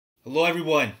Hello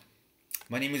everyone,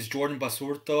 my name is Jordan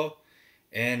Basurto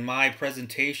and my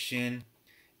presentation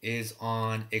is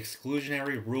on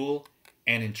exclusionary rule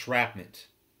and entrapment.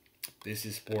 This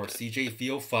is for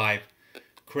CJV05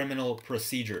 criminal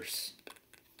procedures.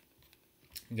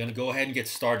 I'm going to go ahead and get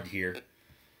started here.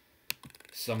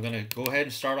 So I'm going to go ahead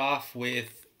and start off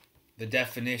with the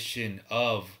definition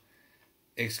of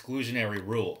exclusionary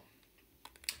rule.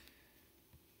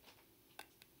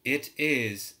 It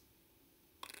is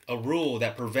a rule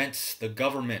that prevents the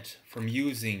government from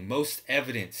using most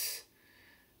evidence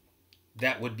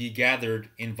that would be gathered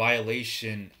in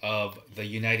violation of the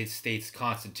United States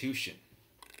Constitution.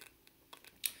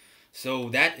 So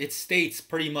that it states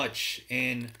pretty much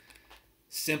in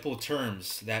simple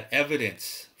terms that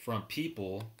evidence from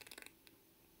people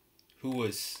who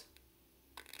was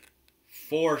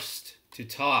forced to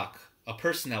talk, a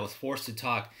person that was forced to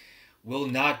talk, will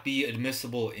not be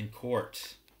admissible in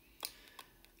court.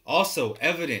 Also,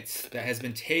 evidence that has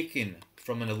been taken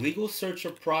from an illegal search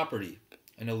of property,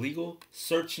 an illegal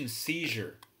search and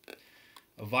seizure,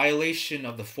 a violation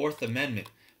of the Fourth Amendment,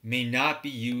 may not be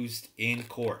used in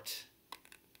court.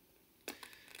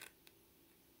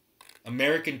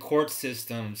 American court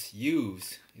systems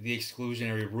use the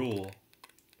exclusionary rule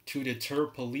to deter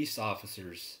police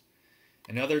officers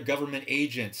and other government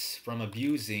agents from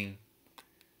abusing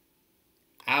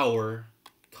our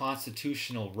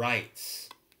constitutional rights.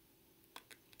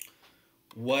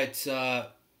 What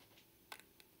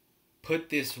put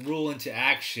this rule into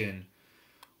action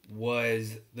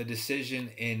was the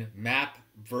decision in Mapp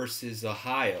versus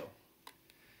Ohio.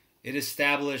 It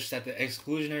established that the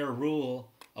exclusionary rule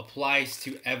applies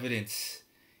to evidence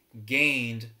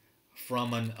gained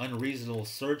from an unreasonable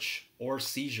search or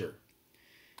seizure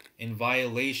in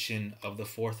violation of the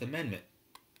Fourth Amendment.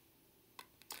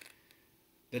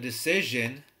 The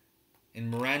decision in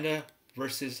Miranda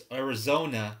versus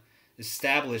Arizona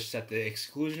established that the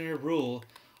exclusionary rule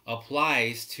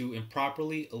applies to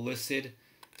improperly elicited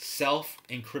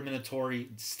self-incriminatory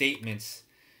statements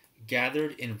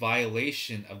gathered in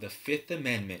violation of the Fifth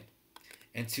Amendment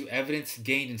and to evidence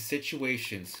gained in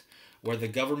situations where the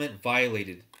government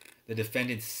violated the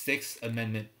defendant's Sixth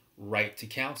Amendment right to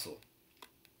counsel.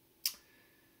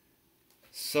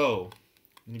 So,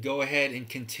 I'm going to go ahead and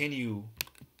continue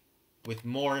with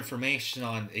more information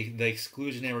on the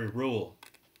exclusionary rule.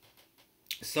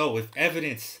 So, if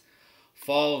evidence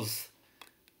falls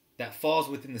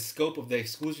within the scope of the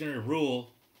exclusionary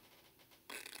rule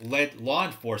led law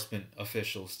enforcement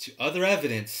officials to other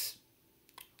evidence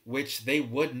which they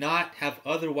would not have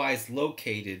otherwise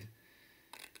located,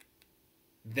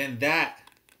 then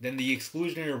the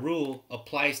exclusionary rule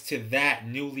applies to that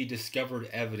newly discovered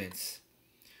evidence.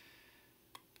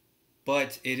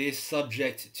 But it is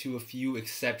subject to a few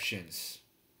exceptions.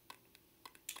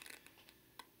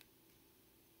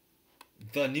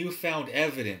 The newfound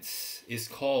evidence is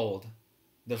called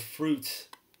the fruit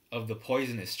of the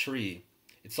poisonous tree.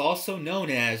 It's also known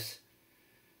as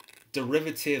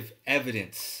derivative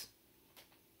evidence.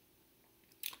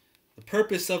 The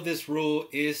purpose of this rule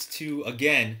is to,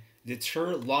 again,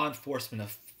 deter law enforcement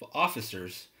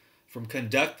officers from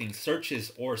conducting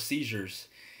searches or seizures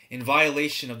in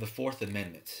violation of the Fourth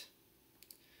Amendment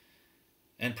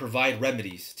and provide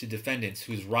remedies to defendants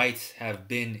whose rights have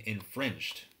been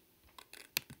infringed.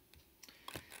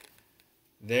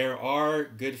 There are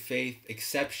good faith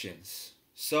exceptions.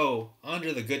 So,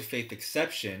 under the good faith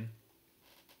exception,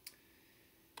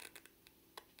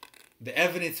 the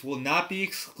evidence will not be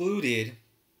excluded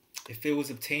if it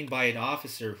was obtained by an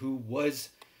officer who was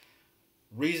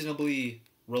reasonably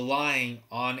relying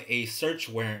on a search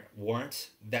warrant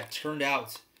that turned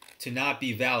out to not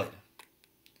be valid.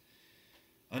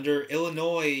 Under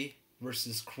Illinois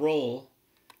versus Kroll,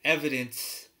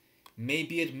 evidence may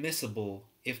be admissible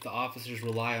if the officers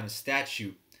rely on a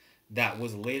statute that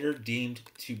was later deemed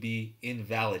to be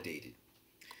invalidated.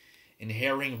 In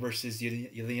Herring versus the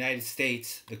United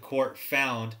States, the court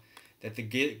found that the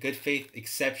good faith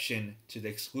exception to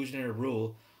the exclusionary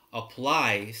rule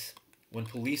applies when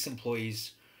police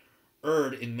employees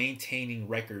erred in maintaining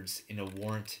records in a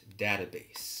warrant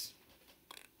database.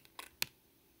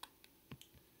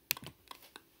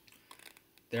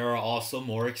 There are also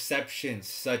more exceptions,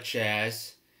 such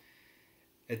as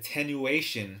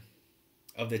attenuation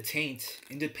of the taint,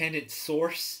 independent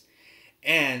source,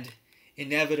 and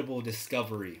inevitable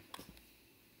discovery.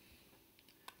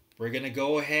 We're going to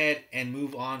go ahead and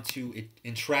move on to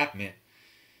entrapment.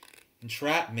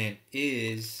 Entrapment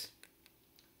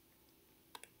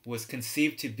was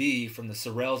conceived to be, from the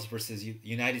Sorrells versus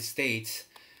United States,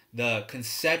 the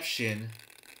conception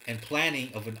and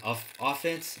planning of an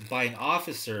offense by an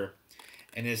officer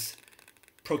and its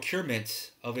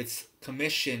procurement of its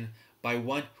commission by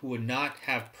one who would not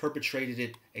have perpetrated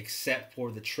it except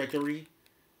for the trickery,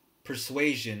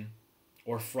 persuasion,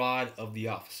 or fraud of the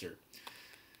officer.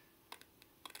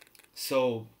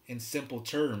 So, in simple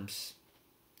terms,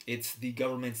 it's the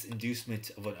government's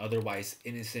inducement of an otherwise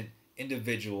innocent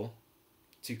individual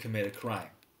to commit a crime.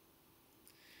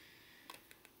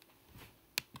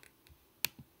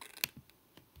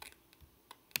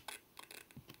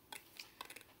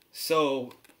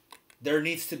 So, there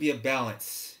needs to be a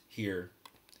balance here.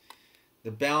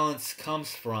 The balance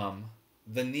comes from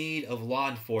the need of law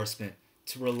enforcement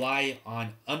to rely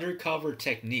on undercover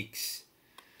techniques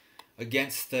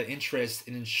against the interest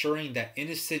in ensuring that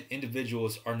innocent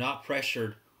individuals are not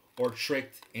pressured or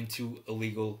tricked into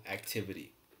illegal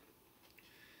activity.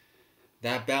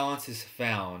 That balance is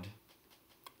found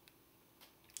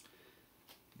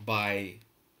by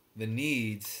the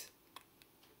needs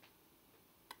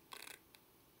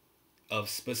of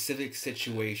specific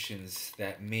situations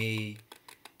that may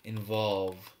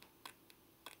involve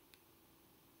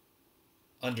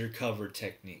undercover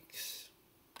techniques.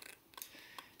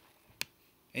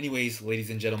 Anyways, ladies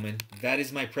and gentlemen, that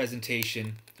is my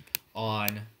presentation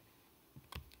on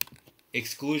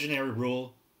exclusionary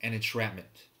rule and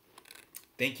entrapment.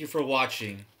 Thank you for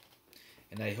watching,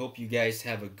 and I hope you guys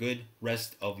have a good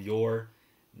rest of your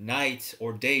night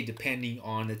or day depending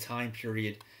on the time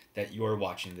period that you are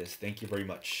watching this. Thank you very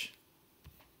much.